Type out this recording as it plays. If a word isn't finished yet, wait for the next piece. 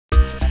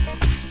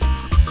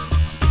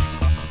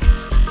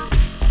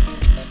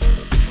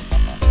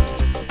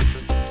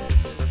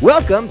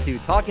Welcome to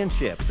Talkin'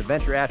 Ship, the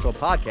Venture Asheville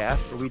podcast,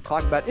 where we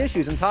talk about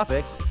issues and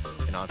topics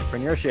in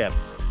entrepreneurship.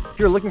 If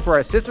you're looking for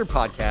our sister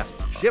podcast,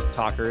 Ship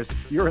Talkers,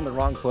 you're in the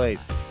wrong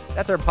place.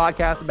 That's our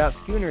podcast about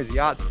schooners,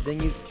 yachts,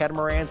 dinghies,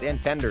 catamarans,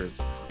 and tenders.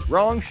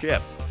 Wrong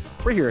ship.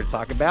 We're here to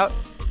talk about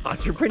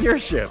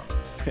entrepreneurship.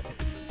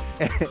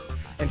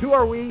 And who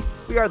are we?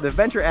 We are the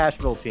Venture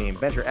Asheville team.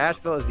 Venture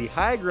Asheville is the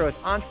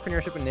high-growth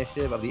entrepreneurship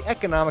initiative of the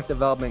Economic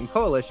Development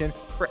Coalition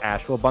for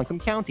Asheville-Buncombe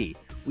County.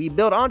 We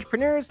build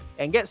entrepreneurs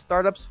and get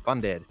startups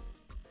funded.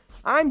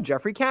 I'm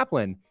Jeffrey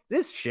Kaplan,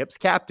 this ship's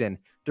captain,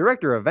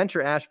 director of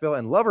Venture Asheville,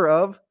 and lover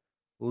of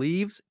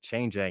Leaves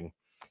Changing.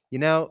 You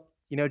know,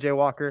 Jay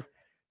Walker,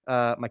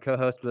 my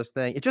co-host for this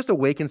thing, it just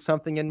awakens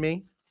something in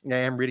me. I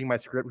am reading my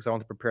script because I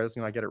want to prepare this,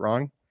 I get it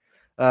wrong.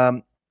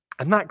 I'm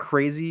not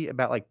crazy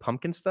about like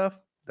pumpkin stuff.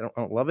 I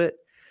don't love it,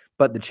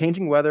 but the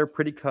changing weather,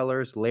 pretty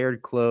colors,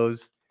 layered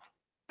clothes,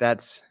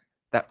 that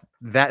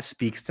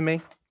speaks to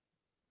me.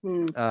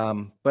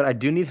 But I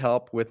do need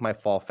help with my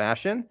fall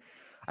fashion.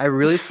 I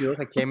really feel like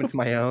I came into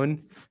my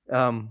own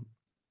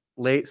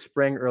late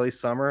spring, early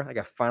summer. Like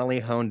I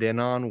finally honed in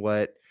on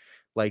what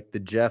like the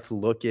Jeff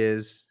look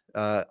is,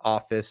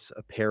 office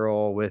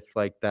apparel with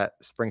like that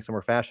spring,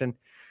 summer fashion.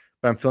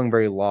 But I'm feeling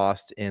very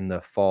lost in the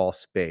fall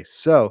space.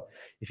 So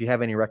if you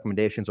have any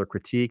recommendations or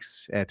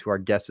critiques, and to our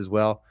guests as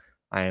well,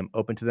 I am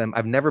open to them.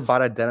 I've never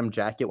bought a denim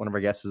jacket. One of our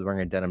guests is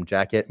wearing a denim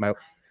jacket.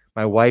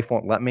 My wife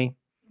won't let me.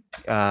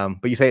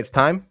 But you say it's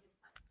time?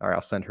 All right,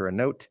 I'll send her a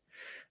note.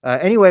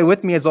 Anyway,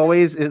 with me as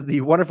always is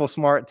the wonderful,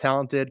 smart,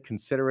 talented,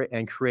 considerate,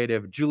 and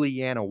creative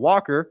Juliana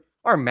Walker,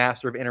 our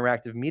master of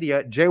interactive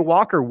media. Jay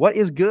Walker, what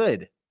is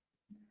good?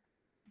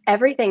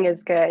 Everything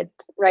is good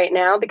right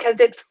now because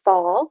it's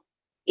fall.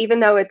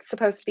 Even though it's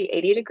supposed to be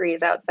 80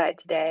 degrees outside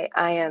today,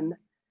 I am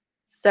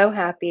so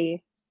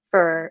happy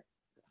for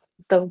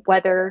the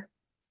weather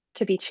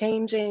to be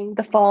changing,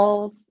 the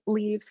fall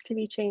leaves to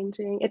be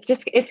changing. It's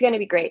going to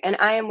be great. And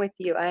I am with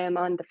you. I am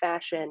on the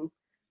fashion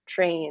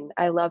train.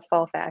 I love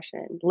fall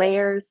fashion.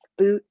 Layers,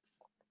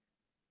 boots,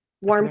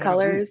 warm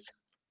colors,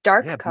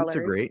 dark colors. Boots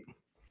are great.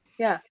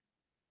 Yeah,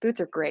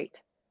 boots are great.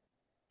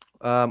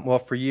 Well,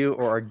 for you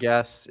or our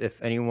guests,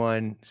 if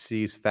anyone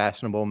sees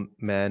fashionable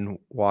men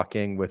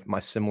walking with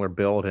my similar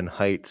build and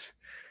height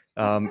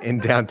in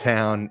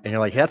downtown, and you're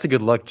like, hey, that's a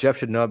good look, Jeff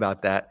should know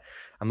about that.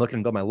 I'm looking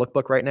to build my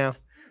lookbook right now.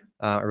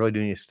 I really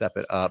do need to step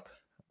it up.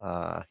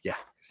 I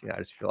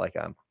just feel like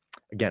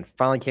again,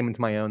 finally came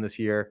into my own this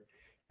year,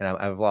 and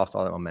I've lost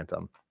all that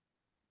momentum.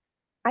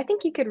 I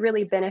think you could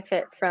really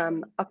benefit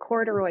from a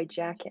corduroy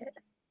jacket.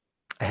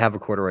 I have a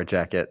corduroy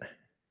jacket.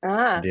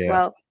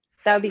 Well,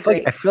 that would be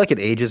great. I feel like it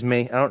ages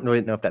me. I don't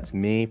really know if that's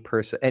me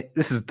per se. And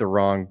this is the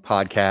wrong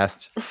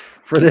podcast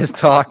for this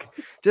talk.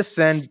 Just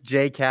send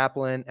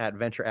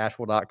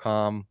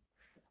jkaplan@ventureasheville.com.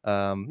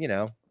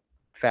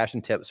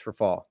 Fashion tips for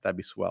fall. That'd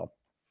be swell.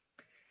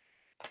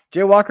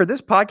 Jay Walker,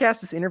 this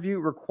interview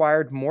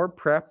required more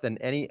prep than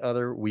any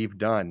other we've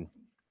done.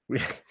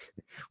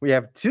 We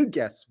have two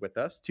guests with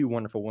us, two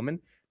wonderful women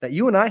that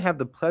you and I have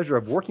the pleasure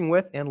of working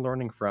with and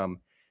learning from.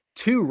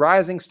 Two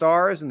rising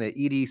stars in the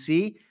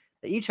EDC.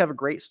 They each have a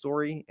great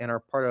story and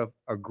are part of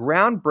a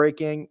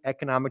groundbreaking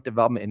economic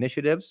development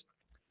initiatives.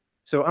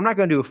 So I'm not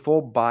going to do a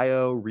full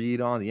bio read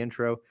on the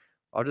intro.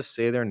 I'll just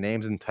say their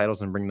names and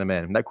titles and bring them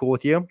in. Is that cool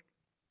with you?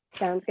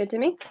 Sounds good to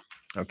me.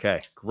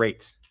 Okay,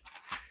 great.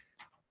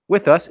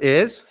 With us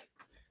is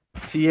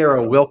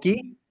Tiarra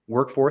Wilkie,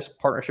 Workforce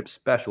Partnership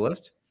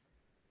Specialist,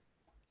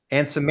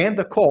 and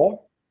Samantha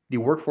Cole, the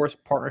Workforce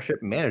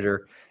Partnership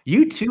Manager.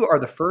 You two are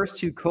the first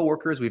two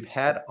coworkers we've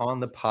had on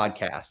the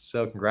podcast.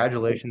 So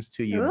congratulations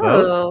to you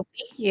both.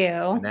 Thank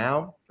you.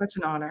 Now, such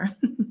an honor.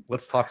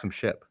 Let's talk some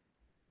ship.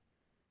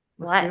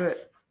 Let's do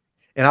it.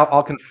 And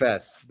I'll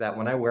confess that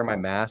when I wear my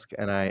mask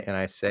and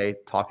I say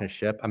talking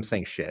ship, I'm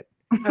saying shit.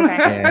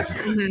 Okay.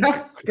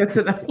 Good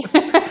to know.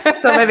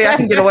 So maybe I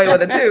can get away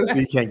with it too.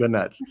 You can't go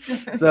nuts.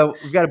 So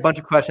we've got a bunch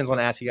of questions I want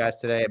to ask you guys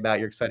today about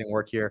your exciting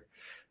work here.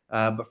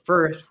 But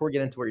first, before we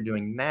get into what you're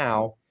doing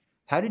now,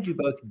 how did you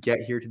both get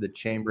here to the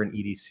Chamber and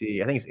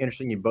EDC? I think it's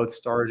interesting you both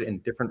started in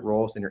different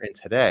roles than you're in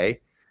today.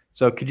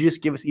 So could you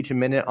just give us each a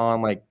minute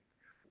on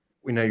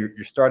your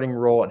starting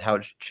role and how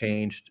it's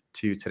changed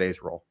to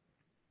today's role?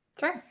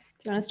 Sure.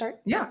 Do you want to start?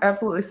 Yeah,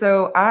 absolutely.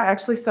 So I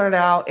actually started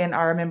out in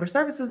our member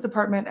services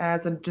department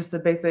as just a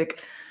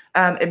basic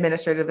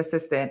administrative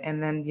assistant.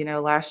 And then,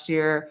 last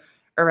year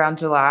around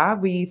July,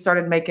 we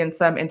started making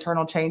some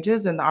internal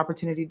changes, and the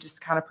opportunity just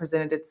kind of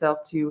presented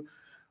itself to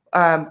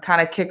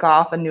kind of kick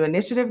off a new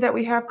initiative that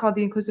we have called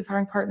the Inclusive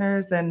Hiring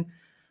Partners. And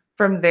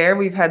from there,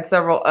 we've had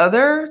several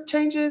other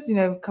changes,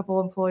 a couple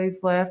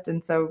employees left.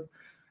 And so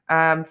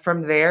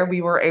from there,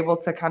 we were able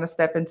to kind of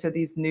step into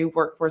these new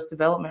workforce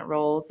development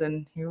roles.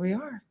 And here we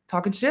are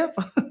talking ship.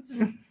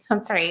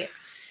 That's right.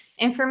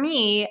 And for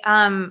me,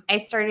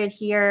 I started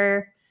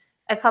here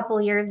a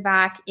couple years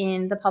back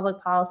in the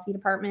public policy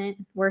department,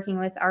 working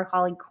with our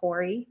colleague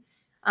Corey.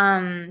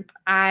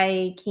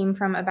 I came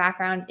from a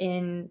background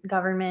in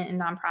government and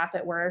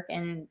nonprofit work,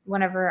 and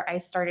whenever I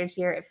started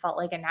here, it felt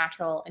like a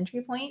natural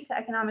entry point to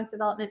economic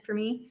development for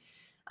me.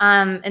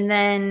 And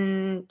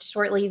then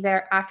shortly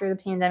thereafter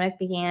the pandemic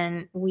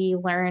began, we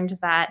learned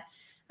that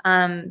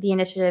the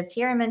initiative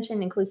Tiarra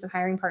mentioned, Inclusive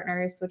Hiring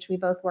Partners, which we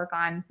both work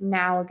on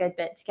now a good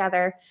bit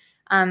together,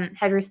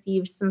 had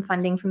received some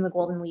funding from the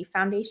Golden Leaf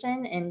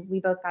Foundation, and we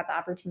both got the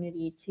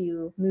opportunity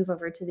to move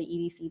over to the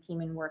EDC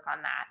team and work on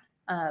that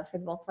for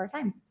the bulk of our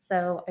time.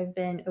 So I've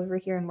been over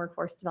here in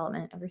workforce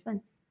development ever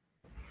since.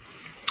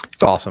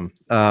 It's awesome.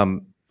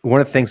 One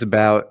of the things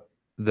about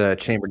the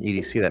Chamber and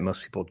EDC that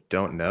most people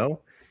don't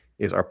know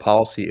is our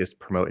policy is to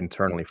promote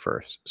internally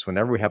first. So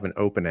whenever we have an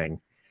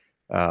opening,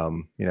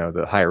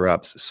 the higher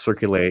ups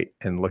circulate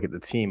and look at the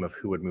team of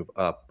who would move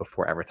up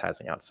before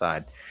advertising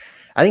outside.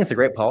 I think it's a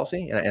great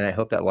policy, and I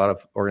hope that a lot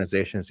of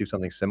organizations do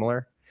something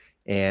similar.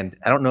 And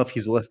I don't know if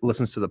he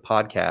listens to the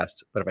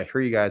podcast, but if I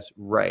hear you guys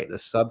right, the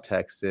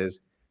subtext is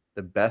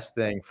the best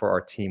thing for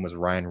our team was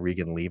Ryan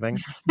Regan leaving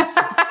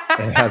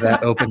and how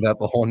that opened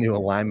up a whole new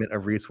alignment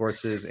of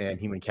resources and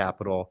human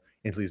capital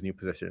into these new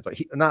positions.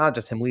 Like not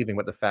just him leaving,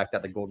 but the fact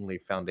that the Golden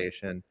Leaf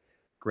Foundation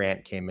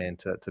grant came in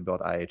to build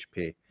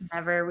IHP.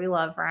 Never. We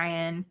love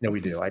Ryan. No, we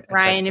do.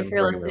 Ryan, if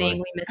you're listening,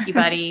 we miss you,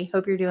 buddy.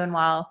 Hope you're doing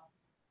well.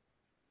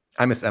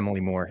 I miss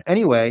Emily more.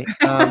 Anyway,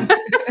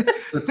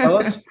 so tell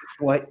us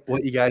what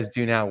you guys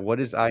do now.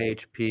 What is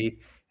IHP,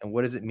 and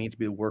what does it mean to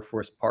be the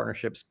workforce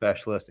partnership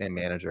specialist and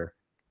manager?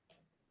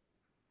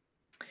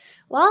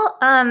 Well,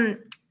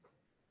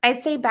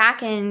 I'd say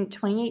back in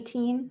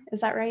 2018,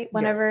 is that right?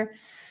 Whenever,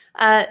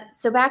 yes.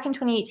 So back in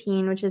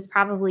 2018, which is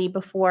probably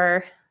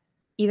before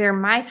either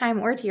my time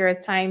or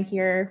Tiarra's time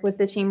here with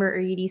the Chamber or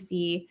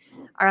EDC,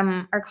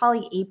 our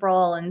colleague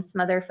April and some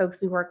other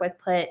folks we work with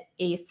put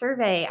a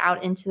survey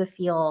out into the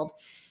field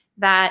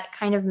that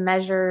kind of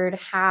measured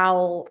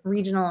how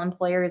regional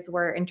employers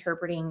were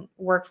interpreting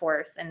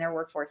workforce and their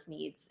workforce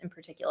needs in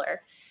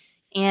particular.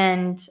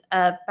 And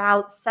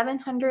about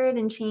 700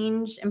 and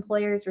change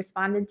employers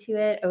responded to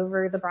it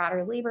over the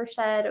broader labor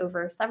shed,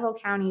 over several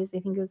counties. I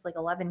think it was like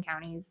 11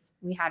 counties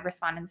we had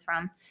respondents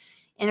from.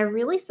 And a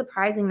really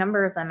surprising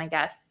number of them, I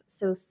guess.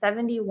 So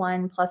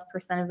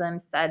 71+% of them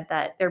said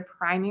that their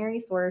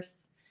primary source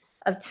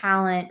of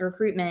talent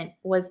recruitment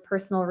was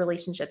personal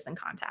relationships and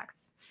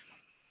contacts.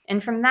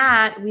 And from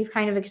that, we've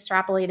kind of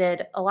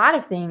extrapolated a lot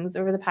of things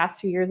over the past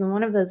 2 years. And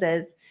one of those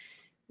is,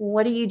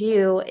 what do you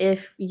do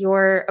if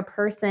you're a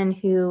person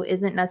who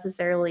isn't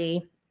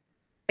necessarily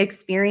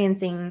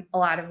experiencing a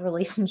lot of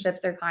relationships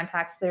or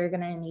contacts that are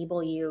going to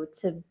enable you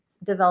to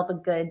develop a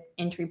good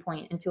entry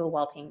point into a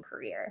well-paying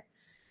career?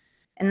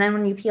 And then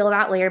when you peel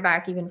that layer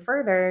back even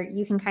further,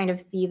 you can kind of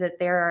see that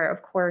there are,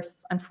 of course,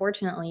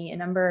 unfortunately, a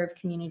number of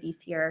communities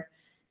here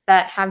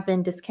that have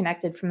been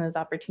disconnected from those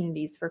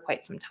opportunities for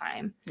quite some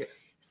time. Yes.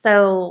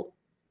 So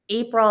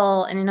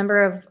April and a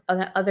number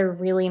of other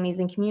really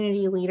amazing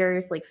community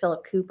leaders like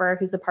Philip Cooper,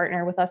 who's a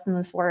partner with us in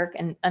this work,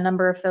 and a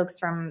number of folks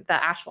from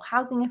the Asheville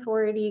Housing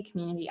Authority,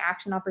 Community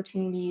Action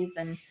Opportunities,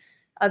 and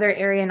other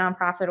area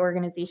nonprofit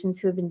organizations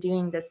who have been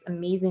doing this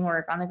amazing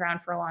work on the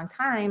ground for a long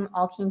time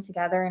all came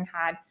together and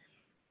had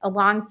a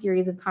long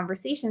series of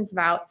conversations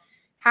about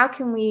how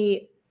can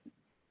we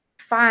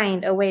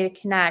find a way to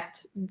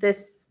connect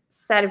this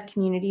set of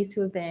communities who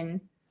have been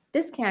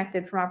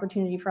disconnected from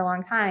opportunity for a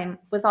long time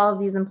with all of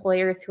these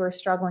employers who are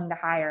struggling to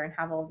hire and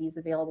have all of these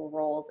available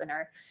roles and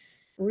are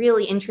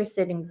really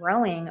interested in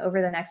growing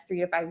over the next 3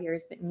 to 5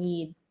 years, but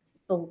need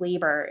the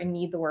labor and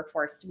need the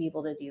workforce to be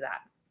able to do that.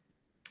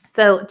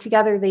 So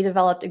together they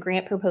developed a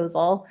grant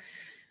proposal.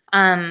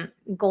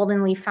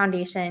 Golden Leaf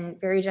Foundation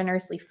very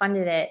generously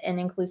funded it, and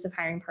Inclusive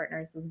Hiring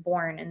Partners was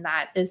born. And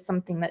that is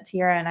something that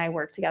Tiarra and I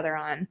work together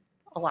on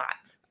a lot.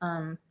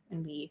 And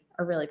we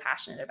are really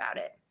passionate about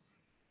it.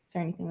 Is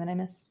there anything that I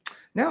missed?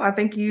 No, I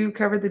think you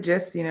covered the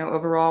gist.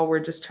 Overall, we're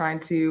just trying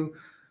to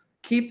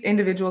keep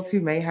individuals who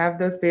may have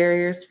those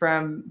barriers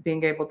from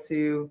being able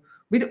to,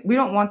 we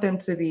don't want them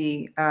to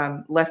be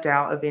left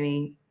out of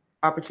any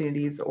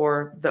opportunities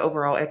or the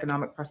overall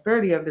economic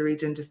prosperity of the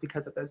region just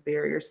because of those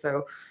barriers.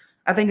 So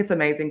I think it's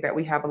amazing that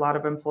we have a lot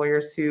of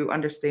employers who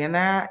understand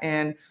that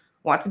and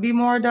want to be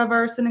more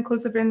diverse and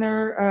inclusive in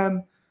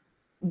their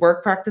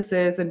work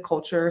practices and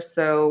culture.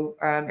 So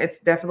it's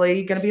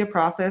definitely going to be a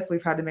process.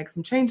 We've had to make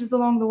some changes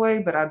along the way,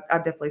 but I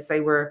definitely say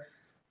we're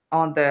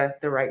on the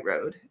right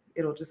road.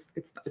 It'll just,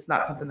 it's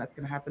not something that's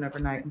going to happen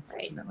overnight,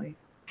 unfortunately.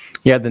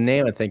 Yeah, the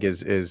name I think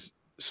is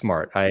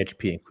smart.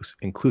 IHP,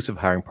 Inclusive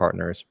Hiring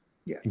Partners.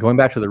 Yes. Going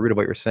back to the root of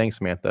what you're saying,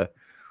 Samantha,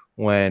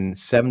 when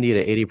 70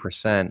 to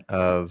 80%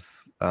 of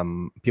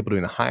people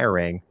doing the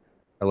hiring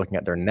are looking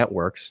at their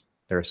networks,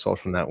 their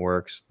social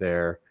networks,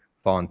 their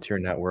volunteer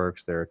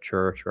networks, their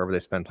church, wherever they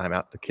spend time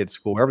out, the kids'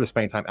 school, wherever they're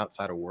spending time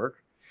outside of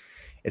work,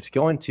 it's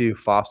going to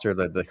foster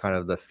the kind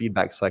of the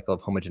feedback cycle of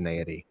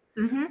homogeneity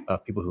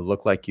of people who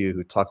look like you,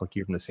 who talk like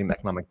you, from the same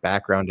economic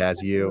background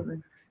as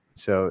you.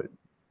 So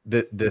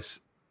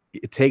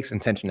it takes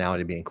intentionality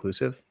to be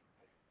inclusive.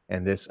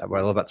 And this, what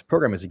I love about this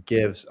program is it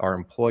gives our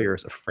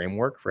employers a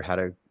framework for how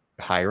to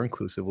hire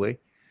inclusively,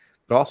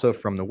 but also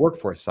from the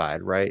workforce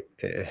side, right?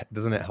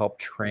 Doesn't it help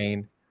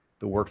train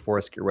the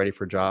workforce, get ready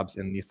for jobs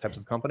in these types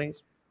of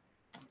companies?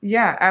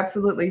 Yeah,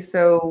 absolutely.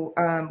 So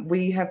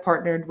we have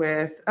partnered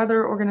with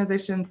other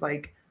organizations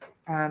like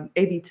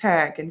AB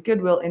Tech and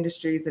Goodwill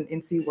Industries and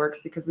NC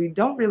Works, because we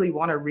don't really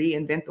want to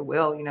reinvent the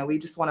wheel. You know, we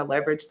just want to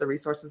leverage the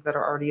resources that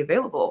are already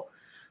available.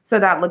 So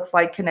that looks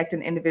like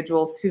connecting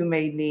individuals who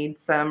may need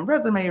some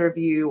resume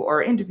review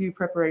or interview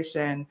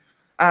preparation,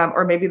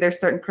 or maybe there's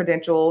certain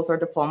credentials or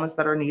diplomas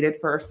that are needed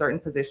for certain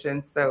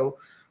positions. So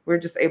we're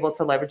just able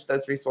to leverage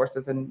those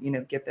resources and, you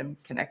know, get them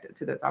connected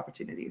to those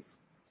opportunities.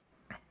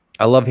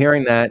 I love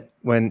hearing that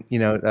when, you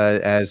know,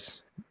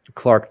 as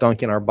Clark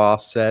Duncan, our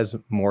boss, says,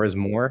 more is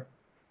more.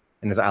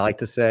 And as I like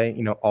to say,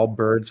 you know, all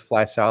birds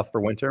fly south for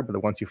winter, but the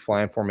ones who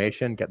fly in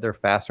formation get there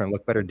faster and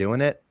look better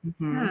doing it.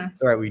 Mm-hmm.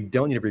 So, right, we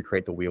don't need to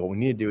recreate the wheel. What we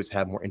need to do is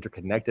have more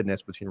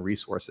interconnectedness between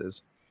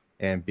resources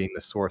and being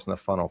the source and the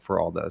funnel for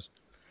all those.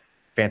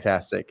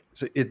 Fantastic.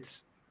 So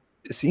it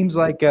seems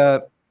like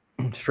a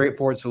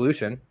straightforward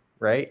solution,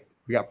 right?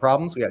 We got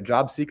problems, we got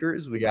job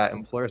seekers, we got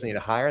employers that need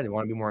to hire, they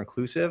want to be more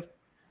inclusive.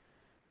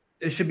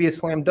 It should be a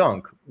slam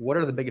dunk. What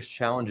are the biggest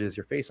challenges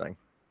you're facing?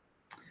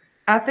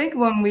 I think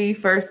when we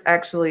first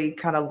actually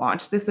kind of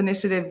launched this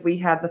initiative, we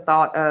had the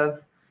thought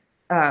of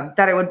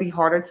that it would be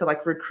harder to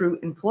like recruit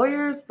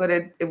employers, but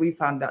we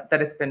found out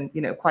that it's been,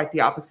 you know, quite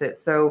the opposite.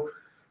 So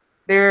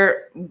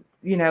there,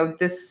 you know,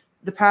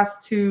 the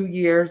past 2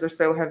 years or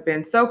so have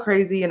been so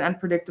crazy and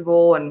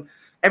unpredictable, and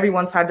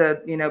everyone's had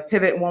to, you know,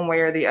 pivot one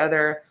way or the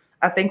other.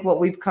 I think what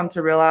we've come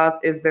to realize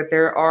is that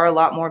there are a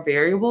lot more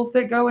variables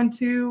that go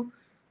into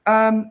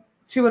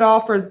to it all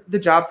for the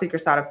job seeker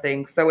side of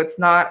things. So it's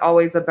not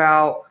always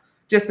about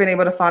just being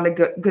able to find a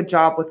good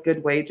job with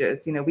good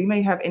wages. You know, we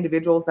may have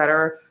individuals that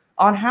are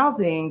on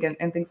housing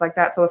and things like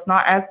that. So it's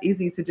not as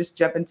easy to just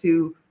jump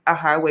into a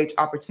high wage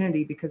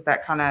opportunity, because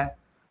that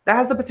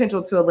has the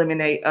potential to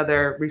eliminate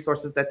other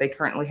resources that they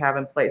currently have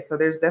in place. So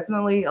there's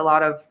definitely a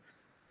lot of,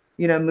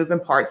 you know, moving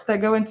parts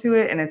that go into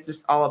it. And it's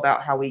just all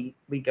about how we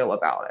go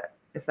about it,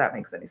 if that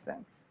makes any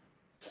sense.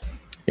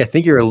 Yeah, I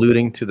think you're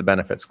alluding to the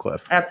benefits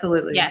cliff.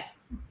 Absolutely. Yes.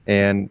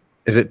 And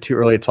is it too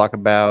early to talk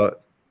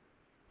about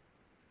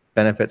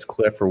benefits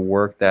cliff or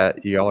work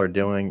that y'all are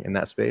doing in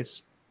that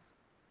space?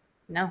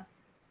 No.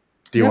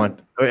 Do you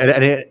want, I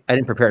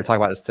didn't prepare to talk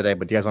about this today,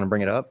 but do you guys want to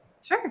bring it up?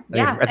 Sure.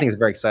 I think it's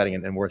very exciting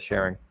and worth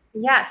sharing.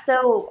 Yeah.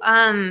 So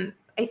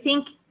I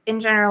think in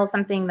general,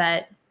 something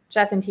that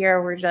Jeff and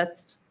Tiarra were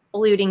just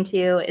alluding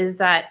to is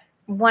that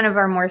one of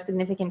our more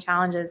significant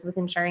challenges with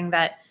ensuring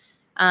that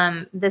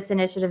this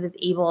initiative is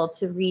able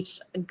to reach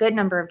a good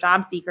number of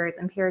job seekers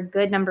and pair a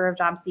good number of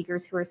job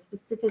seekers who are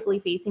specifically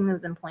facing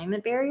those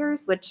employment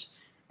barriers, which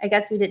I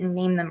guess we didn't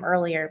name them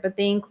earlier, but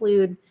they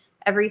include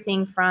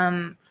everything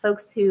from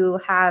folks who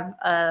have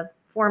a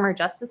former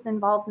justice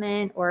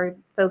involvement or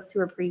folks who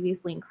are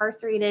previously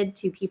incarcerated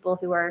to people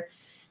who are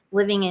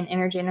living in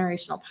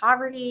intergenerational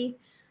poverty,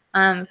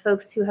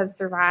 folks who have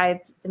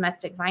survived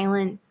domestic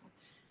violence.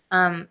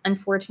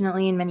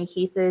 Unfortunately, in many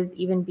cases,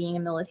 even being a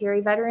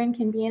military veteran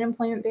can be an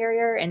employment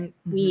barrier, and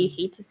we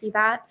hate to see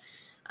that.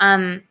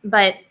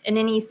 But in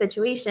any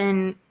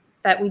situation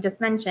that we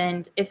just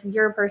mentioned, if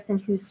you're a person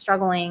who's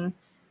struggling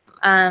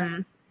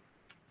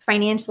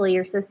financially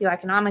or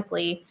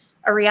socioeconomically,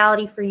 a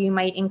reality for you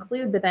might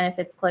include the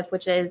benefits cliff,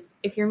 which is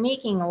if you're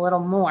making a little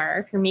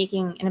more, if you're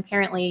making, and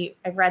apparently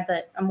I've read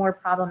that a more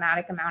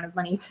problematic amount of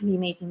money to be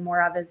making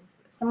more of is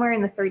somewhere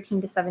in the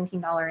 $13 to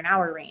 $17 an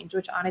hour range,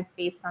 which on its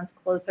face sounds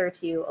closer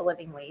to a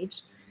living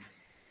wage.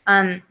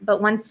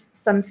 But once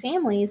some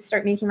families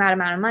start making that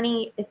amount of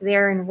money, if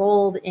they're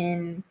enrolled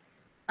in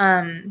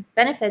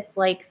benefits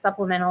like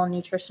Supplemental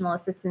Nutritional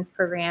Assistance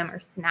Program or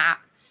SNAP,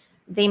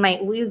 they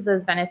might lose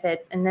those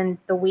benefits, and then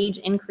the wage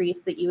increase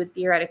that you would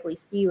theoretically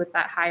see with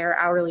that higher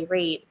hourly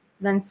rate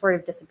then sort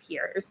of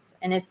disappears.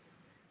 And it's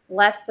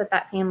less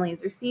that family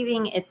is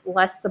receiving, it's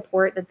less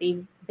support that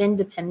they've been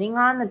depending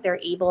on that they're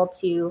able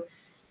to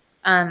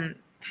kind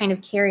of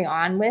carry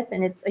on with.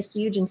 And it's a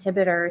huge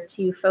inhibitor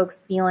to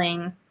folks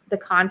feeling the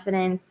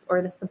confidence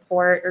or the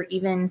support or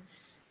even,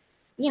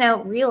 you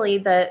know, really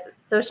the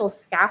social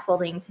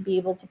scaffolding to be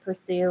able to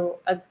pursue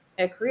a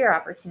career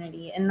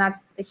opportunity. And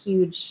that's a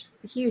huge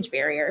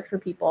barrier for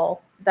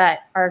people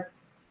that our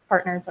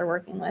partners are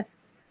working with.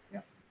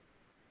 Yeah.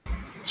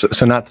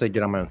 So not to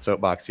get on my own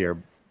soapbox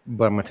here,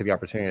 but I'm going to take the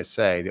opportunity to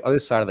say the other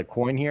side of the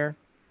coin here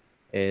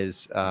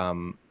is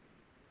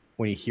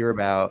when you hear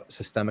about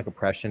systemic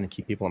oppression and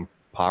keep people in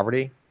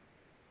poverty,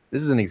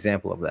 this is an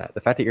example of that. The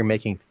fact that you're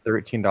making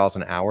 $13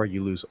 an hour,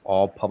 you lose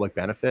all public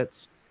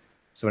benefits.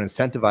 So it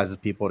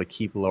incentivizes people to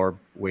keep lower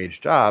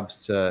wage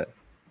jobs, to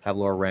have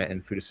lower rent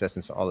and food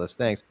assistance, all those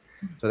things.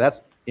 So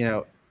that's, you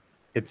know,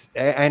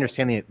 I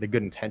understand the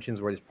good intentions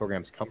where these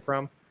programs come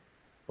from.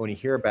 But when you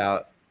hear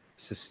about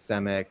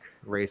systemic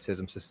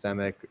racism,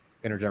 systemic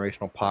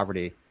intergenerational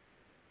poverty,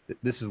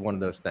 this is one of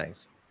those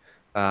things.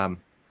 So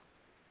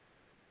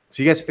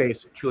you guys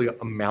face truly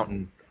a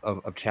mountain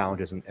of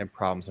challenges and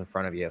problems in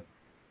front of you.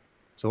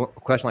 So a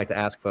question I like to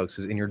ask folks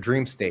is, in your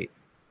dream state,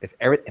 if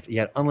you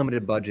had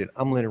unlimited budget,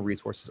 unlimited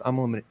resources,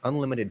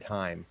 unlimited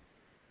time,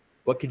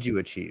 what could you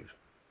achieve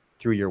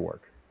through your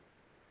work?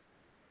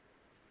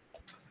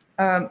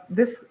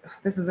 This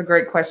is a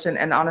great question.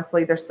 And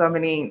honestly, there's so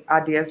many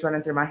ideas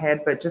running through my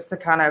head, but just to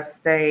kind of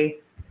stay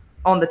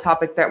on the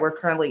topic that we're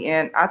currently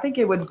in, I think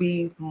it would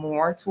be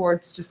more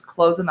towards just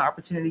closing the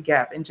opportunity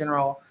gap in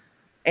general.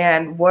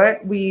 And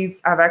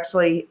I've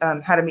actually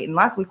had a meeting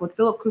last week with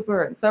Philip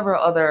Cooper and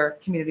several other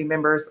community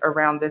members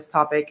around this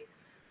topic.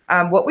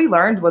 What we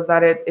learned was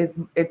that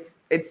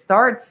it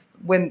starts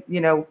when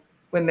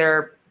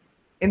they're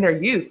in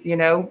their youth,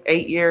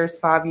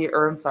 5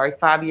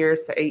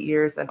 years to 8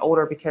 years and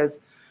older, because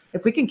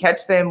if we can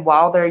catch them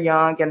while they're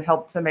young and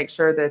help to make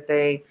sure that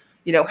they,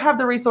 have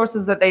the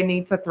resources that they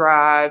need to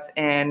thrive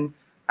and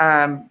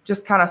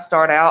just kind of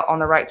start out on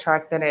the right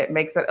track, then it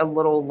makes it a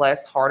little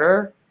less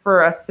harder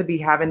for us to be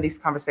having these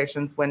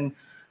conversations when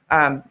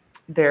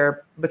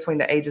they're between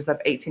the ages of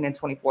 18 and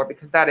 24,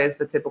 because that is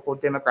the typical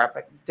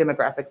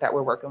demographic that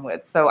we're working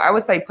with. So I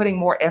would say putting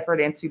more effort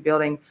into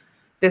building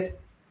this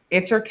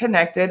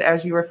interconnected,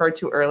 as you referred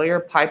to earlier,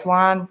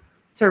 pipeline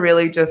to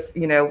really just,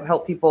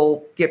 help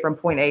people get from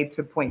point A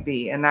to point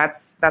B. And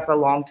that's a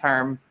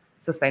long-term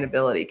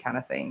sustainability kind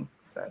of thing.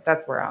 So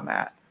that's where I'm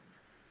at.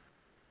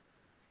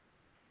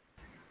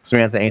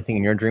 Samantha, anything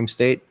in your dream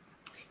state?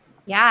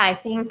 Yeah, I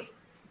think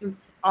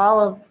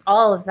all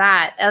of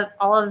that,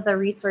 all of the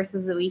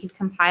resources that we could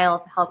compile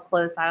to help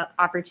close that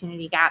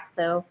opportunity gap.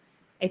 So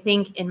I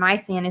think in my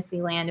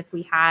fantasy land, if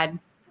we had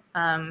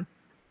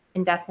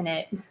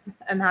indefinite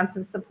amounts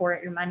of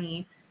support and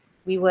money,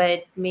 we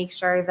would make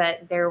sure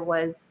that there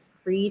was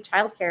free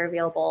childcare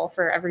available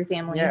for every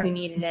family who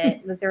needed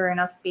it, that there were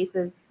enough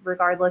spaces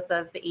regardless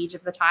of the age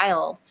of the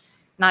child,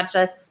 not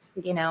just,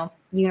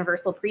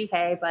 universal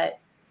pre-K, but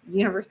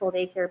universal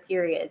daycare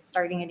period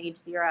starting at age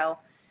 0.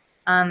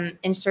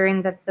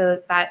 Ensuring that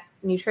that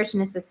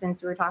nutrition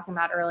assistance we were talking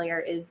about earlier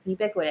is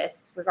ubiquitous,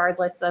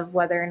 regardless of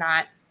whether or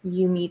not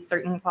you meet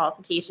certain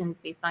qualifications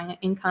based on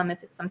income.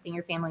 If it's something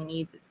your family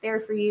needs, it's there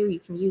for you. You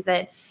can use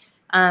it,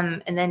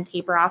 and then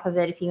taper off of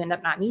it if you end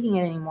up not needing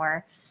it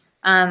anymore.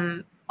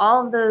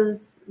 All of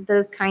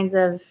those kinds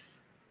of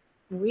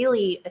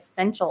really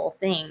essential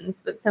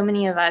things that so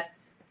many of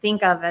us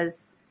think of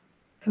as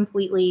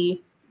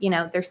completely,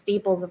 they're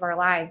staples of our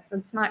lives.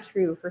 That's not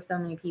true for so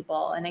many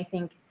people. And I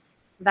think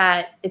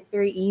that it's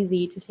very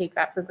easy to take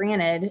that for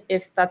granted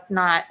if that's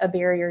not a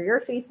barrier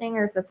you're facing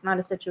or if that's not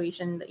a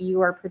situation that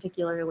you are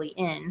particularly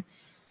in.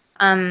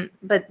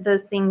 But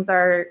those things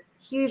are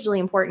hugely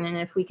important. And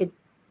if we could,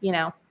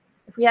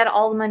 if we had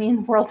all the money in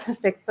the world to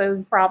fix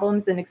those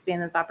problems and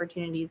expand those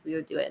opportunities, we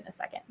would do it in a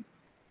second.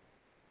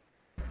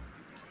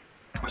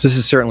 So this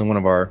is certainly one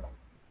of our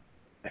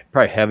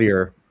probably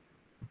heavier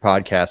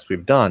podcasts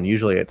we've done.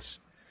 Usually it's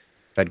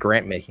had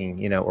grant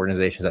making,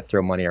 organizations that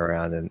throw money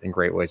around in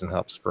great ways and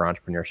help spur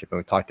entrepreneurship. And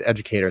we've talked to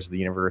educators at the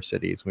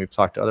universities, and we've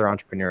talked to other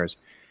entrepreneurs.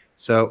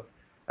 So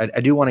I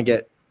do want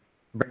to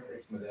bring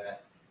some of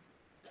that.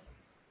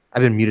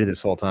 I've been muted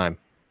this whole time.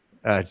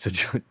 So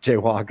Jay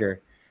Walker,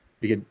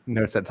 you could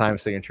notice that time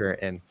signature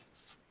and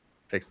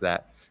fix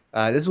that.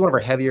 This is one of our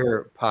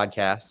heavier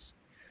podcasts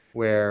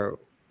where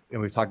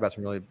we've talked about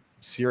some really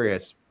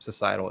serious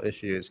societal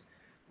issues.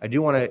 I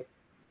do want to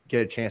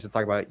get a chance to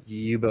talk about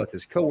you both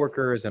as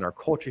coworkers and our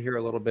culture here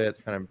a little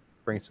bit, kind of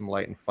bring some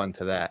light and fun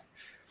to that.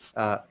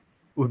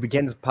 We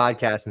begin this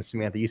podcast, and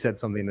Samantha, you said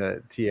something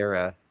to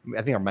Tiarra.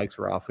 I think our mics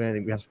were off. We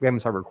haven't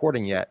started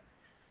recording yet.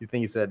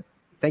 You said,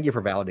 "Thank you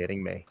for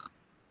validating me."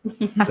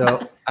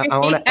 So I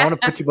want to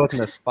put you both in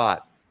the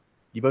spot.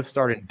 You both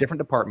started in different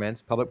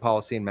departments, public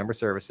policy and member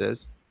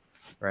services,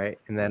 right?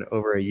 And then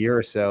over a year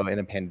or so in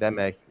a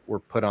pandemic, we're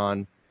put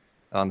on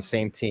the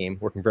same team,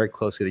 working very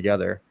closely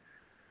together.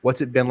 What's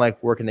it been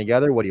like working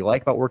together? What do you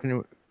like about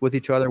working with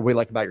each other? What do you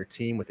like about your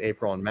team with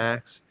April and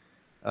Max?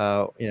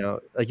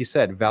 Like you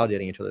said,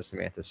 validating each other,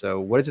 Samantha. So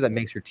what is it that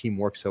makes your team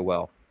work so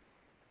well?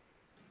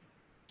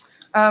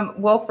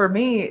 Well, for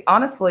me,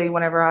 honestly,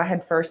 whenever I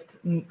had first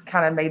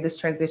kind of made this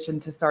transition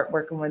to start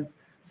working with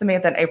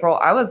Samantha and April,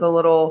 I was a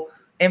little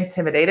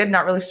intimidated,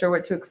 not really sure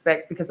what to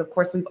expect, because of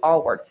course we've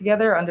all worked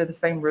together under the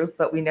same roof,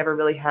 but we never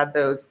really had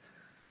those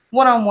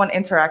one-on-one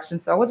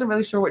interactions. So I wasn't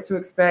really sure what to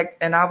expect.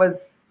 And I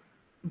was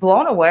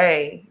blown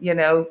away,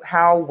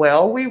 how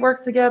well we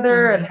work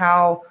together and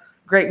how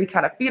great we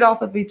kind of feed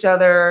off of each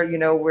other.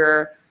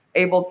 We're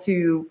able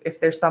to, if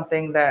there's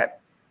something that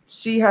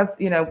she has,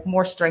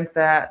 more strength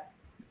at,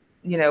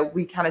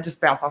 we kind of just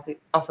bounce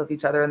off of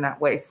each other in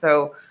that way.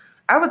 So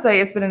I would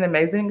say it's been an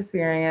amazing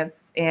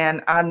experience.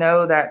 And I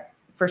know that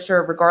for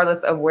sure,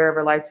 regardless of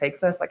wherever life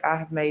takes us, like I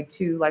have made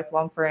 2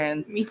 lifelong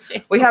friends. Me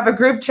too. We have a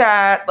group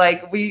chat,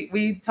 like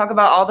we talk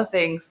about all the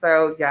things.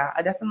 So yeah,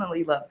 I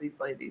definitely love these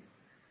ladies.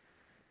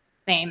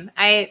 Same.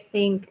 I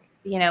think,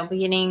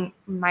 beginning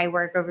my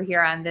work over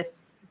here on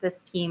this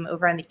team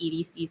over on the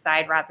EDC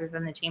side rather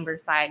than the chamber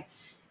side,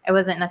 I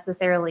wasn't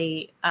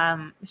necessarily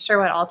sure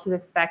what all to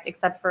expect,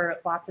 except for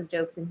lots of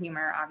jokes and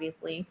humor,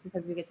 obviously,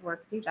 because we get to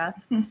work with you, Jeff.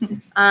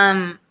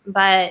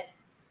 But,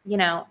 you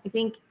know, I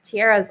think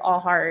Tiarra is all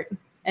heart,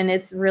 and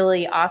it's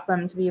really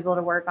awesome to be able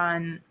to work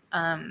on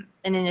an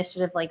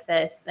initiative like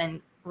this, and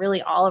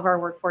really all of our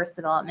workforce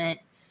development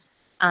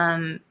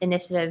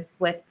initiatives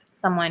with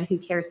someone who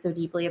cares so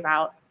deeply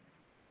about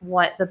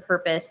what the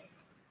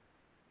purpose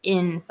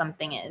in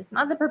something is,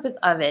 not the purpose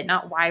of it,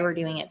 not why we're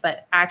doing it,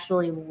 but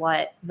actually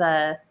what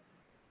the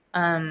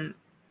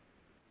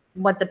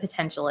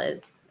potential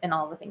is in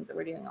all the things that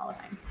we're doing all the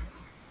time.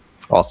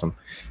 Awesome.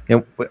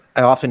 You know,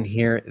 I often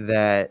hear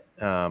that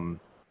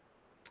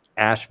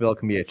Asheville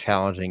can be a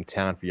challenging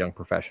town for young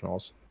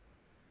professionals,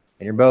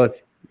 and you're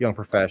both young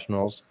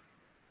professionals.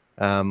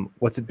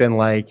 What's it been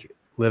like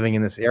living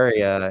in this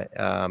area,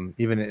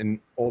 even in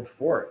Old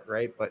Fort,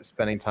 right? But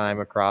spending time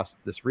across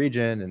this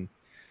region, and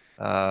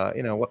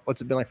you know,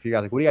 what's it been like for you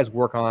guys? Like, what do you guys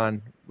work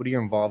on? What are you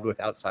involved with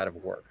outside of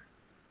work?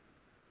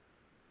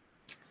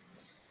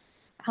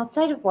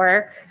 Outside of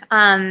work,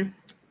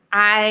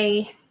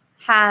 I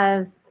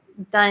have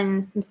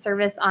done some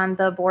service on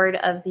the board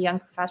of the Young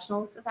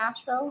Professionals of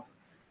Asheville.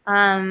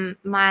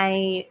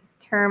 My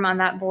term on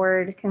that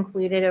board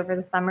concluded over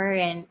the summer,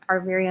 and our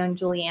very own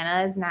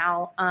Juliana is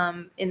now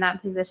in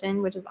that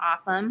position, which is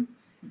awesome.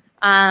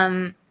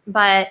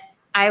 But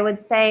I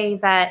would say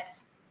that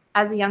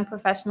as a young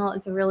professional,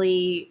 it's a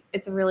really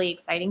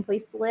exciting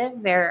place to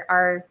live. There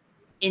are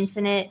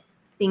infinite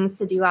things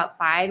to do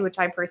outside, which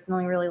I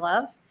personally really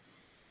love.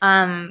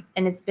 And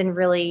it's been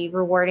really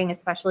rewarding,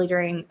 especially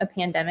during a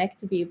pandemic,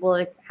 to be able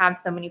to have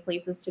so many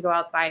places to go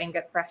outside and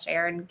get fresh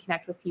air and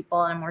connect with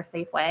people in a more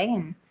safe way.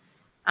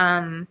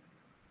 And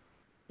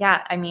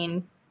yeah, I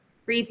mean,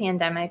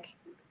 pre-pandemic,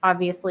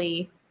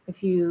 obviously,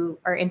 if you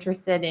are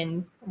interested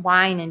in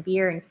wine and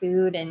beer and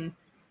food and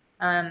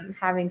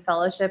having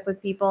fellowship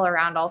with people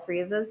around all three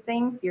of those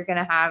things, you're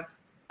going to have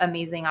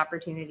amazing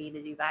opportunity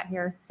to do that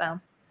here. So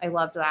I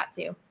loved that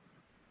too.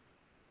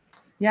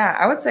 Yeah,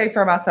 I would say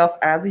for myself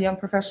as a young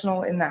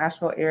professional in the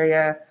Asheville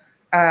area,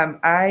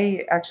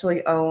 I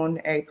actually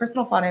own a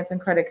personal finance and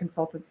credit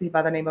consultancy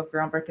by the name of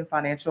Groundbreaking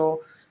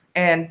Financial.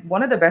 And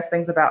one of the best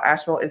things about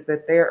Asheville is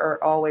that there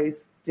are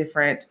always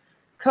different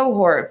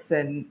cohorts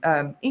and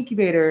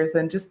incubators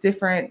and just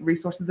different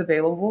resources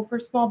available for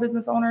small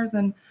business owners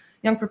and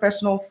young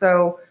professionals.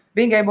 So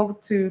being able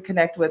to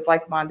connect with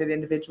like-minded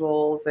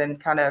individuals and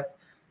kind of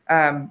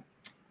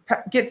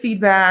get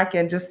feedback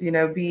and just, you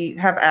know,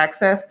 have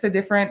access to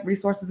different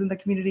resources in the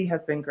community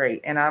has been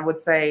great. And I would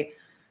say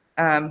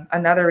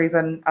another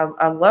reason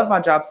I love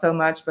my job so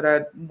much,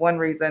 but one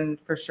reason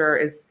for sure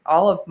is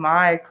all of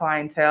my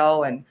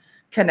clientele and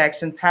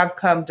connections have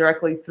come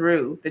directly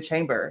through the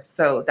chamber.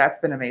 So that's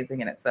been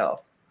amazing in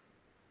itself.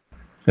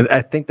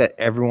 I think that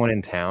everyone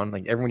in town,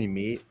 like everyone you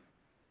meet,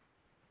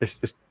 there's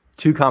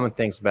two common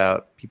things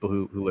about people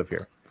who live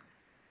here.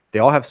 They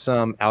all have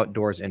some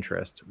outdoors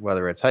interest,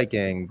 whether it's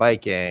hiking,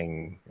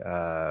 biking,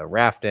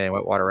 rafting,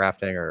 whitewater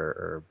rafting,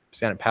 or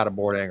stand-up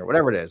paddleboarding, or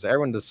whatever it is.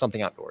 Everyone does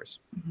something outdoors.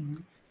 Mm-hmm.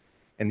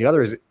 And the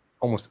other is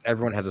almost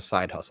everyone has a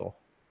side hustle.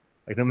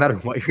 Like no matter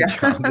what your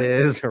job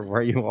is or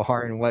where you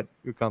are and what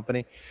your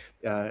company,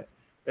 I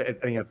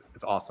think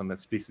it's awesome. It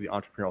speaks to the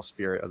entrepreneurial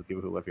spirit of the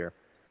people who live here.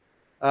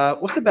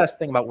 What's the best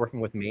thing about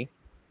working with me?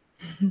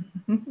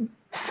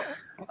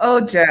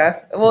 Oh,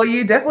 Jeff. Well,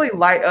 you definitely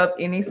light up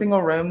any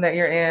single room that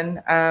you're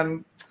in.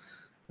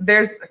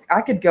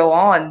 I could go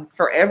on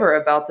forever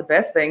about the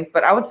best things,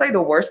 but I would say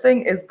the worst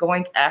thing is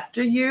going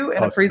after you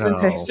in a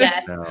presentation. No,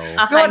 yes, no.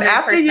 Going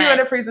after you in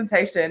a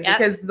presentation,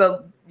 because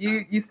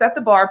you set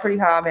the bar pretty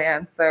high,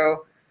 man.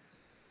 So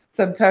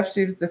some tough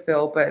shoes to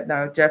fill, but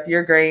no, Jeff,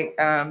 you're great.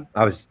 I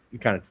was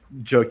kind of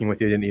joking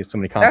with you. I didn't use so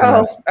many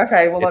compliments. Oh,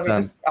 okay. Well, let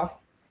me I'll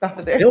stop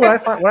it there. You know what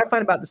I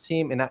find about this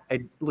team, and I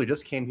literally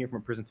just came here from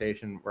a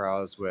presentation where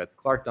I was with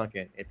Clark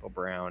Duncan, April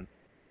Brown,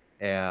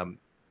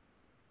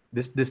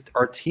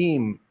 our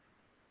team,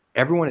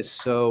 everyone is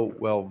so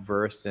well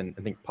versed in,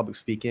 I think, public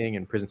speaking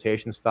and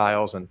presentation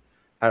styles and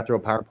how to throw a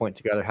PowerPoint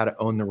together, how to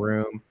own the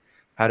room,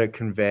 how to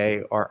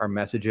convey our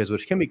messages,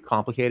 which can be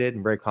complicated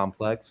and very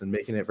complex, and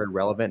making it very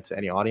relevant to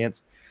any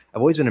audience.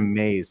 I've always been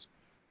amazed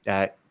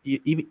at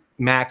even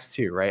Max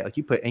too, right? Like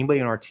you put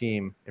anybody on our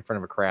team in front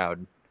of a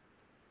crowd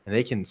and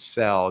they can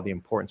sell the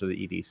importance of the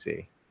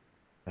EDC.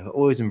 I've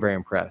always been very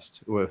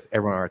impressed with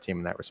everyone on our team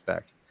in that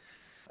respect.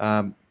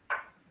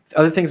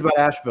 Other things about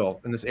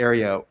Asheville in this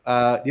area.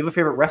 Do you have a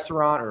favorite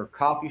restaurant or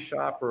coffee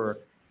shop, or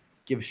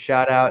give a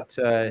shout out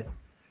to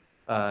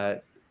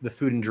the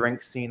food and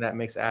drink scene that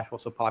makes Asheville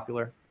so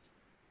popular?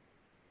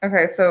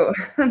 Okay, so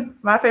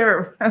my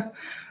favorite,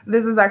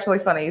 this is actually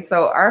funny.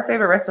 So our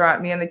favorite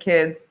restaurant, me and the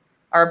kids,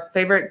 our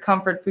favorite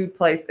comfort food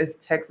place is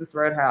Texas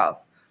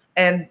Roadhouse.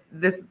 And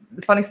the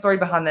funny story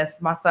behind this,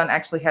 my son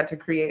actually had to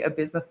create a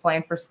business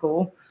plan for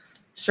school.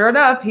 Sure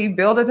enough, he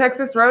built a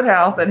Texas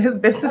Roadhouse in his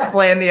business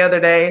plan the other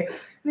day.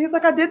 And he's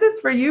like, I did this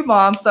for you,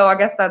 Mom. So I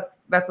guess that's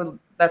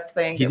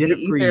saying he did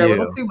it for you. A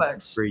little too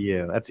much. For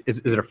you. Is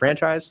it a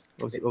franchise?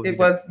 It was,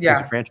 yeah.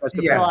 Was it a franchise?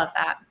 Yes. I love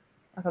that.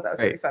 I thought that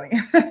was really funny.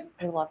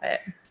 I love it.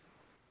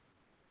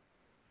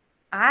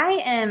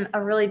 I am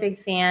a really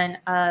big fan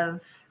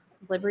of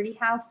Liberty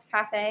House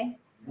Cafe.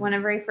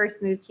 Whenever I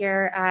first moved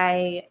here,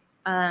 I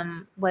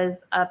was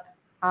up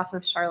off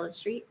of Charlotte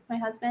Street with my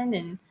husband,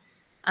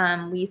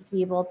 and we used to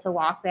be able to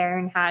walk there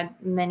and had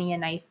many a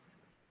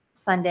nice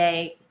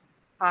Sunday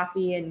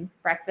coffee and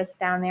breakfast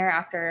down there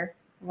after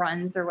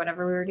runs or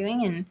whatever we were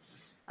doing,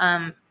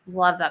 and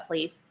love that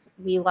place.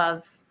 We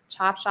love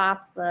Chop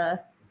Shop,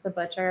 the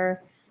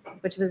butcher,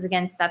 which was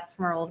again steps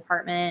from our old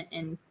apartment,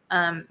 and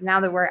now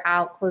that we're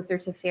out closer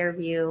to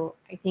Fairview,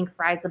 I think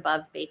Rise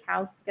Above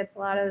Bakehouse gets a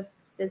lot of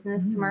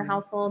business from our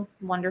household.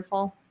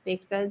 Wonderful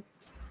baked goods.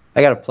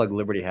 I got to plug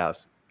Liberty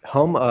House,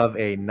 home of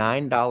a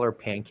 $9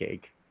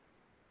 pancake.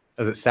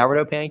 Was it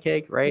sourdough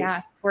pancake, right?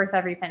 Yeah, it's worth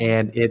every penny.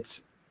 And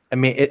it's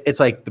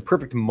like the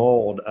perfect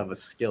mold of a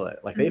skillet.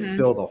 Like they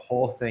fill the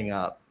whole thing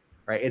up,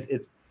 right?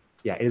 It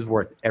is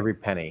worth every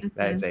penny.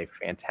 That is a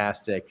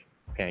fantastic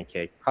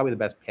pancake, probably the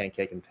best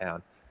pancake in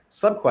town.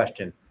 Sub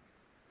question: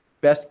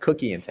 best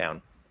cookie in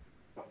town?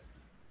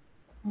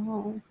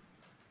 Oh,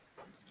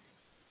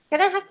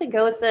 gonna have to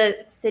go with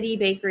the City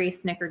Bakery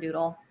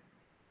Snickerdoodle.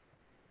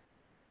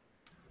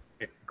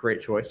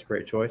 Great choice.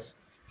 Great choice.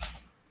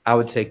 I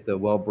would take the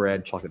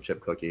Well-Bred chocolate chip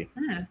cookie.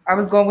 I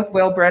was going with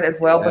Well-Bred as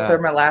well, but they're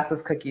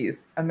molasses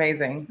cookies.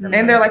 Amazing.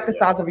 And they're like the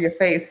size of your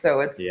face, so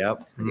it's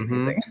pretty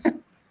amazing.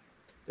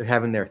 They're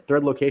having their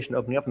third location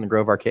opening up in the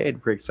Grove Arcade.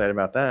 Pretty excited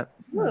about that.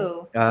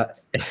 Ooh.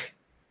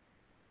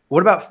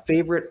 What about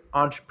favorite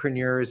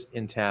entrepreneurs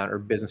in town or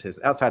businesses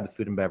outside the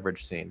food and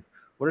beverage scene?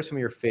 What are some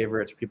of your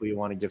favorites or people you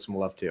want to give some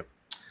love to?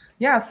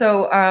 Yeah,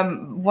 so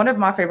one of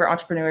my favorite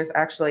entrepreneurs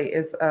actually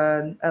is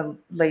a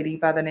lady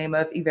by the name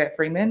of Yvette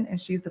Freeman,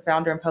 and she's the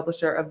founder and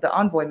publisher of the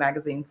Envoy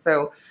magazine.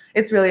 So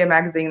it's really a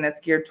magazine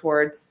that's geared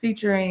towards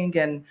featuring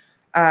and,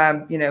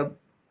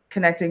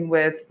 connecting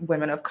with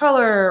women of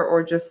color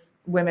or just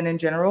women in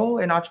general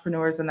and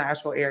entrepreneurs in the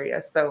Asheville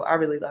area. So I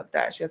really love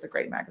that. She has a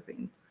great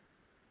magazine.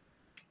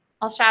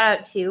 I'll shout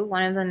out two.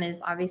 One of them is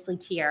obviously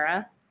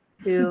Tiarra,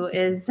 who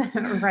is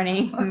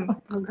running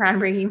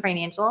Groundbreaking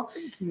Financial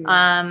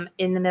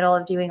in the middle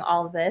of doing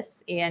all of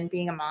this and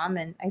being a mom.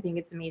 And I think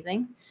it's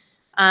amazing.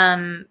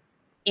 And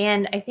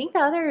I think the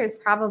other is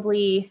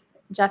probably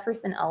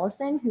Jefferson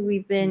Ellison, who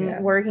we've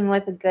been working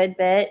with a good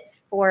bit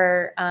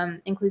for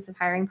inclusive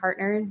hiring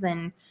partners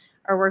and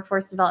our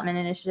workforce development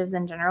initiatives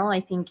in general.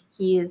 I think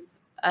he is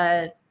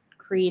a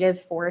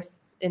creative force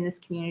in this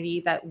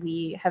community that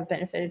we have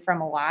benefited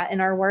from a lot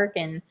in our work.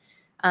 And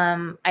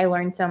I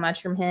learned so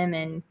much from him,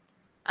 and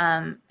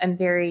I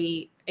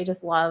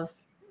just love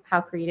how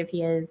creative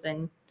he is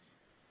and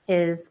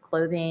his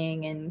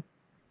clothing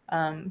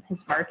and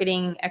his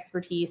marketing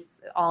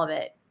expertise, all of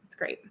it. It's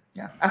great.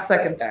 Yeah, I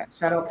second that.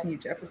 Shout out to you,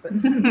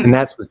 Jefferson. And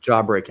that's with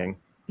Jawbreaking.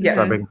 Yes.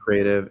 Jawbreaking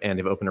Creative, and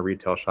they've opened a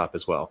retail shop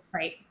as well.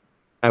 Right.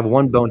 I have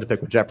one bone to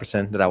pick with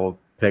Jefferson that I will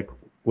pick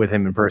with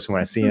him in person when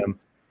I see him.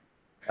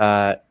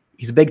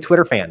 He's a big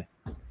Twitter fan,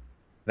 and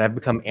I've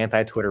become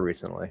anti-Twitor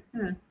recently.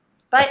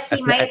 But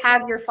he might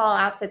have your fall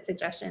outfit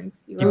suggestions.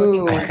 I think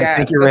you're right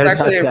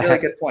That's actually about a really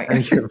good point. I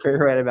think you're very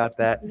right about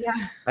that.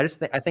 Yeah.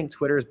 I think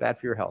Twitter is bad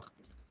for your health.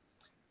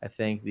 I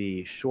think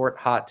the short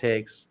hot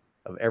takes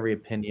of every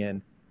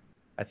opinion,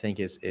 I think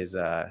is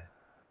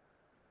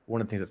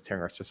one of the things that's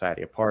tearing our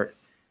society apart.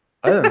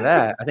 Other than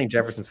that, I think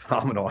Jefferson's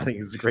phenomenal. I think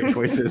he's great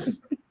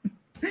choices.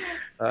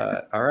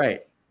 All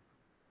right.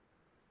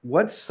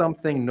 What's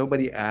something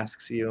nobody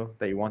asks you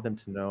that you want them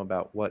to know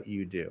about what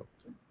you do?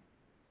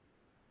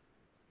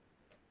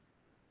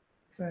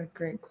 That's a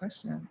great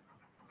question.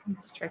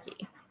 It's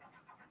tricky.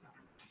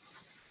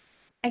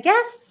 I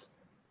guess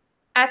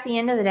at the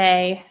end of the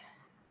day,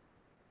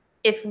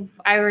 if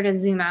I were to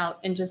zoom out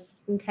and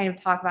just kind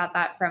of talk about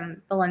that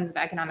from the lens of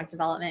economic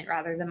development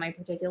rather than my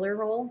particular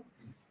role,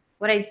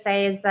 what I'd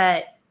say is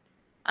that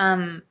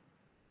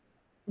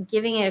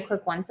giving it a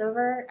quick once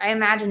over, I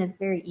imagine it's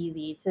very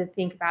easy to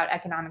think about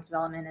economic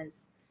development as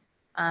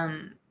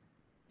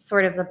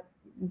sort of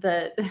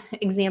the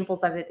examples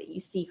of it that you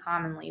see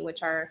commonly,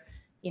 which are,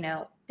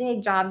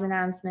 big jobs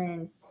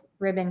announcements,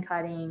 ribbon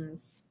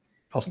cuttings.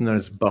 Also known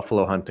as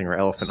buffalo hunting or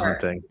elephant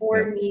hunting.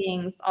 Board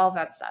meetings, all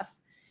that stuff.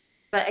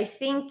 But I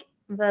think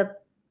the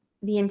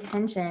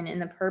intention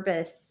and the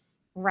purpose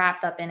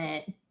wrapped up in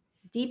it,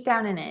 deep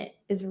down in it,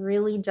 is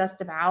really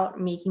just about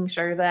making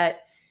sure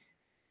that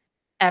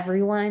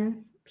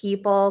everyone,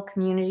 people,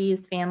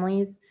 communities,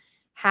 families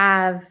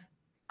have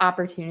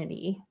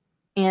opportunity.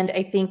 And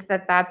I think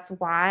that that's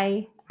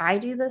why I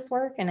do this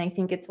work. And I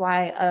think it's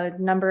why a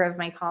number of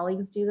my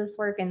colleagues do this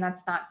work. And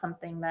that's not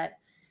something that,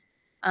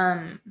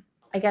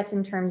 I guess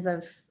in terms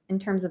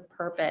of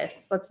purpose,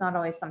 that's not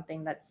always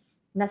something that's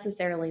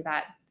necessarily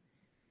that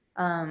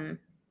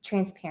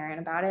transparent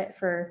about it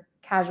for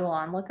casual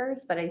onlookers,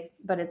 but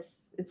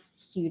it's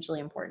hugely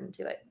important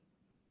to it.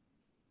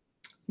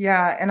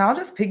 Yeah, and I'll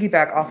just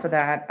piggyback off of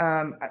that.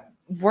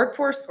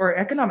 Workforce or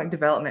economic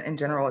development in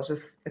general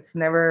is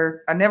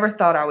I never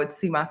thought I would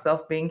see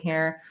myself being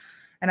here.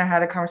 And I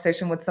had a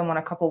conversation with someone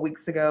a couple of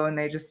weeks ago, and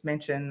they just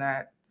mentioned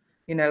that,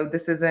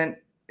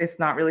 it's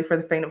not really for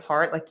the faint of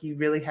heart. Like, you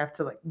really have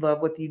to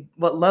love what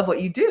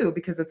you do,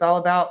 because it's all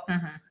about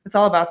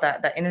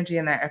that energy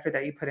and that effort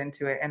that you put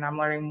into it. And I'm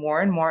learning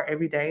more and more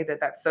every day that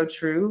that's so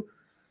true.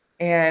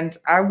 And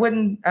I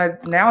wouldn't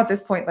now at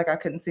this point, I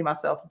couldn't see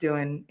myself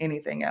doing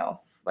anything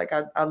else.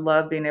 I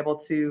love being able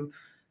to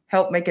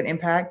help make an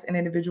impact in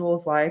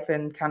individuals' life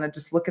and kind of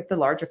just look at the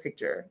larger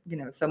picture.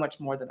 It's so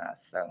much more than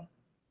us. So,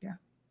 yeah.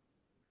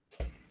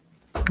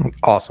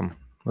 Awesome.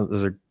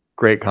 Those are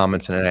great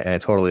comments, and I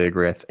totally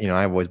agree.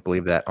 I've always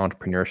believed that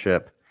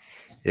entrepreneurship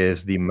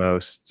is the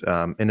most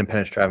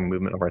independent, striving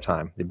movement of our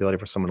time. The ability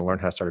for someone to learn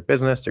how to start a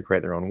business, to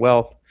create their own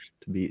wealth,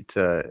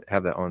 to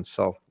have their own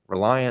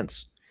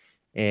self-reliance.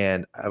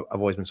 And I've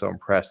always been so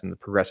impressed in the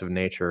progressive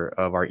nature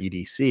of our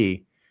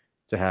EDC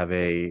to have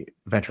a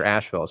Venture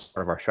Asheville as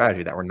part of our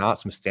strategy, that we're not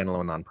some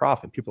standalone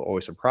nonprofit. People are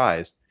always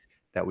surprised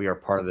that we are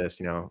part of this,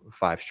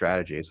 5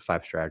 strategies,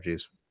 5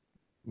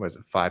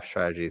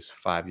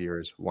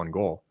 years, 1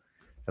 goal,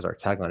 as our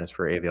tagline is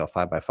for AVL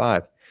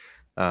 5x5.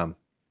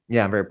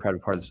 Yeah, I'm very proud to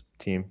be part of this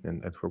team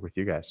and to work with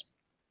you guys.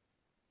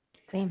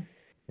 Same.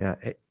 Yeah.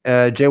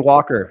 Jay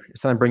Walker,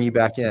 it's time to bring you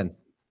back in.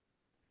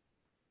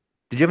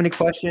 Did you have any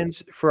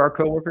questions for our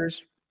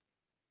coworkers?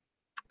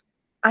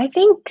 I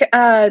think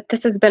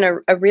this has been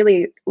a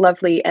really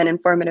lovely and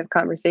informative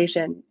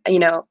conversation.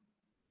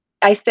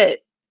 I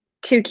sit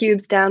 2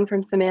 cubes down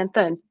from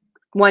Samantha and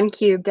 1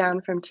 cube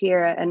down from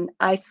Tiarra, and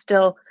I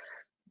still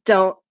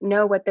don't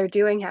know what they're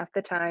doing half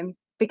the time,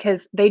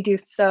 because they do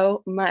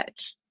so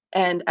much.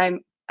 And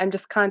I'm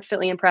just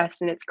constantly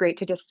impressed, and it's great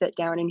to just sit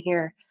down and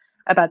hear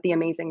about the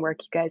amazing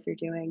work you guys are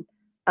doing.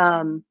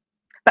 But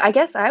I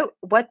guess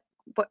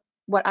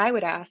what I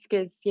would ask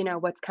is,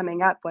 what's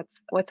coming up,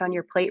 what's on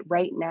your plate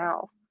right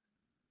now?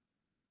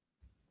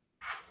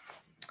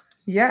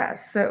 Yeah,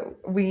 so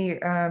we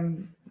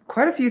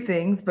quite a few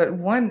things, but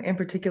one in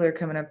particular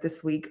coming up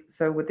this week.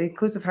 So with the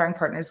Inclusive Hiring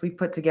Partners, we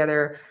put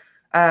together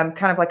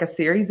kind of like a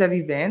series of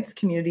events,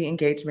 community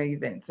engagement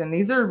events. And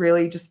these are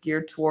really just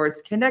geared towards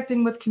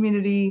connecting with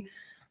community,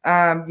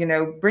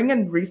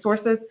 bringing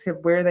resources to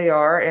where they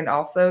are, and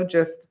also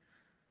just,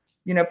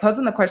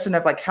 posing the question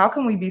of how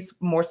can we be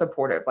more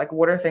supportive?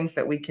 What are things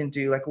that we can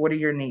do? What are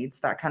your needs?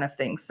 That kind of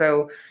thing.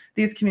 So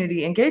these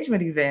community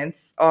engagement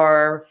events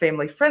are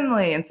family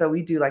friendly. And so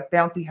we do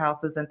bouncy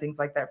houses and things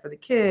like that for the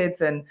kids,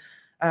 and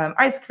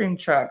ice cream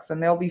trucks,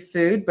 and there'll be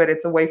food, but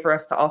it's a way for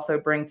us to also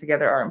bring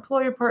together our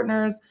employer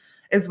partners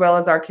as well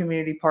as our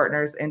community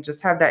partners and just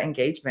have that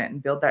engagement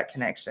and build that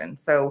connection.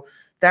 So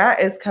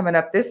that is coming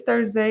up this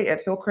Thursday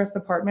at Hillcrest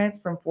Apartments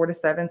from 4 to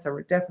 7. So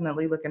we're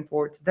definitely looking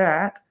forward to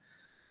that.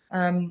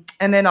 And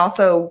then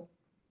also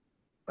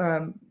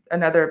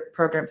another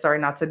program, sorry,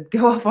 not to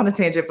go off on a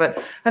tangent,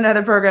 but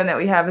another program that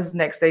we have is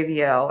NEXT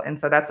AVL. And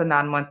so that's a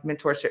 9-month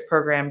mentorship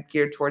program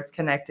geared towards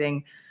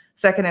connecting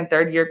 2nd and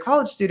 3rd year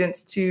college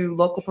students to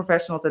local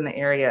professionals in the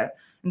area.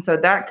 And so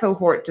that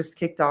cohort just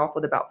kicked off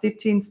with about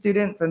 15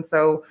 students. And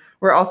so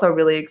we're also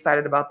really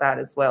excited about that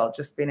as well,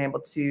 just being able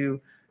to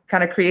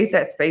kind of create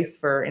that space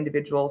for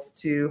individuals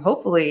to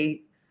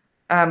hopefully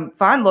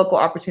find local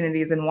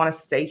opportunities and want to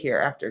stay here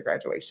after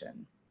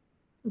graduation.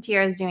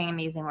 Tiarra is doing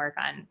amazing work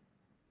on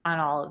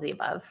all of the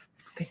above.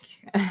 Thank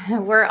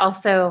you. We're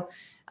also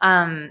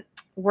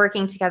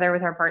working together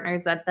with our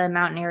partners at the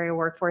Mountain Area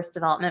Workforce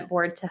Development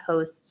Board to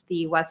host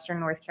the Western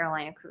North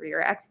Carolina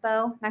Career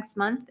Expo next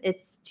month.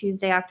 It's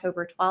Tuesday,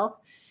 October 12th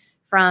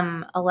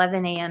from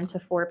 11 a.m. to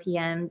 4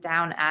 p.m.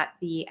 down at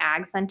the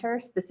Ag Center,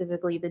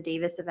 specifically the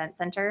Davis Event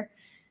Center.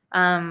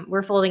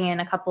 We're folding in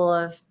a couple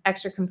of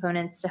extra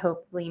components to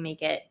hopefully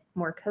make it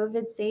more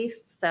COVID safe.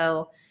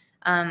 So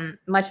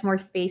much more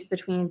space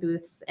between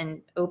booths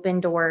and open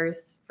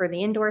doors for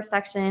the indoor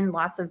section,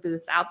 lots of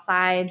booths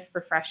outside for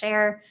fresh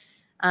air,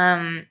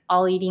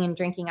 all eating and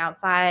drinking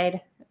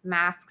outside,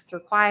 masks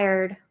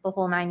required, the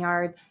whole 9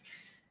 yards.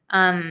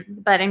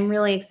 But I'm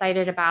really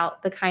excited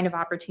about the kind of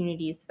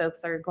opportunities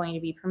folks are going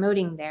to be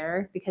promoting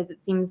there, because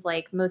it seems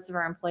like most of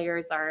our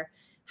employers are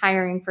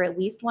hiring for at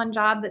least one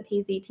job that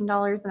pays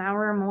 $18 an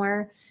hour or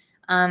more.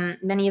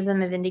 Many of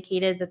them have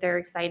indicated that they're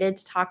excited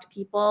to talk to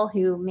people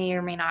who may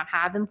or may not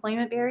have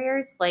employment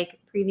barriers, like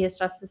previous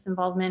justice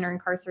involvement or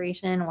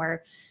incarceration,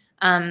 or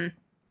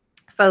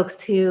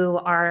folks who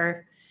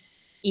are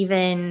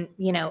even,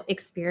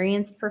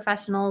 experienced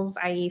professionals,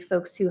 i.e.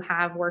 folks who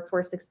have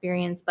workforce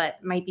experience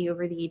but might be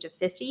over the age of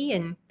 50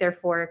 and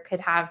therefore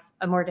could have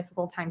a more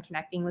difficult time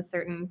connecting with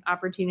certain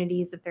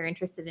opportunities if they're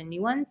interested in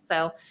new ones.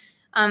 So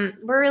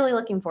we're really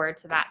looking forward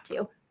to that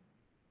too.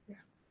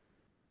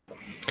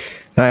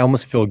 I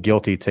almost feel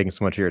guilty taking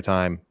so much of your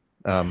time.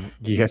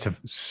 You guys have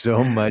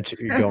so much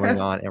going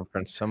on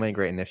and so many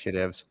great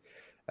initiatives.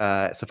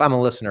 So if I'm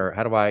a listener,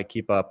 how do I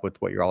keep up with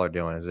what you all are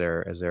doing? Is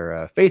there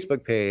a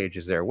Facebook page?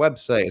 Is there a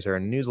website? Is there a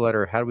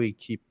newsletter? How do we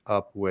keep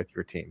up with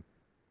your team?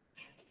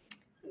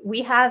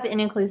 We have an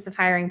Inclusive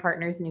Hiring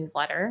Partners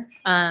newsletter.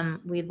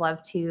 We'd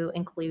love to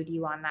include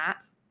you on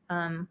that,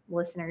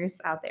 listeners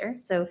out there.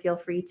 So feel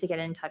free to get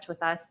in touch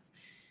with us.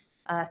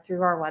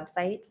 through our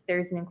website.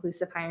 There's an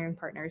inclusive hiring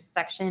partners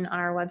section on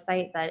our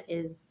website that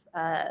is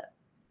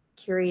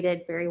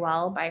curated very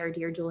well by our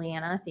dear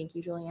Juliana. Thank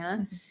you,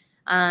 Juliana.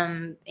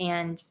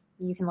 And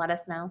you can let us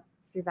know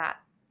through that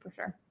for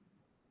sure.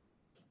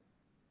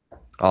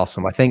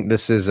 Awesome. I think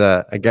this is,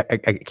 I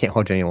can't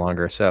hold you any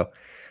longer. So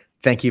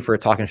thank you for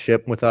talking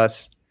ship with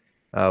us.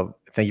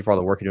 Thank you for all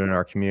the work you're doing in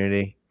our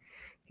community.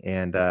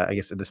 And I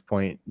guess at this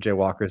point, Jay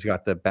Walker's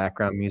got the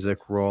background music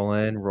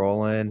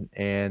rolling.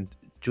 And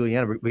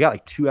Juliana, we got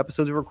like 2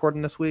 episodes of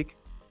recording this week.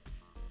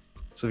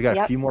 So we got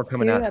a few more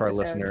coming out to our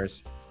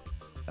listeners.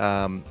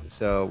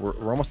 So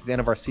we're almost at the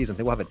end of our season. I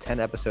think we'll have a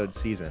 10-episode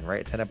season,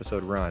 right? A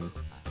 10-episode run.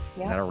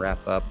 Yeah. And that'll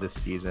wrap up this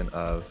season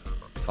of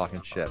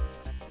Talking Ship.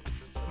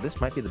 This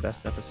might be the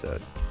best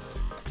episode.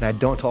 And I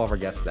don't tell all of our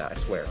guests that.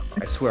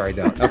 I swear I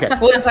don't. Okay.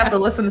 We'll just have to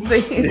listen and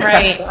see.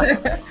 Right.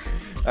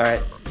 All right.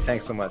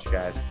 Thanks so much,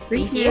 guys.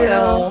 Thank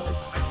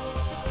you.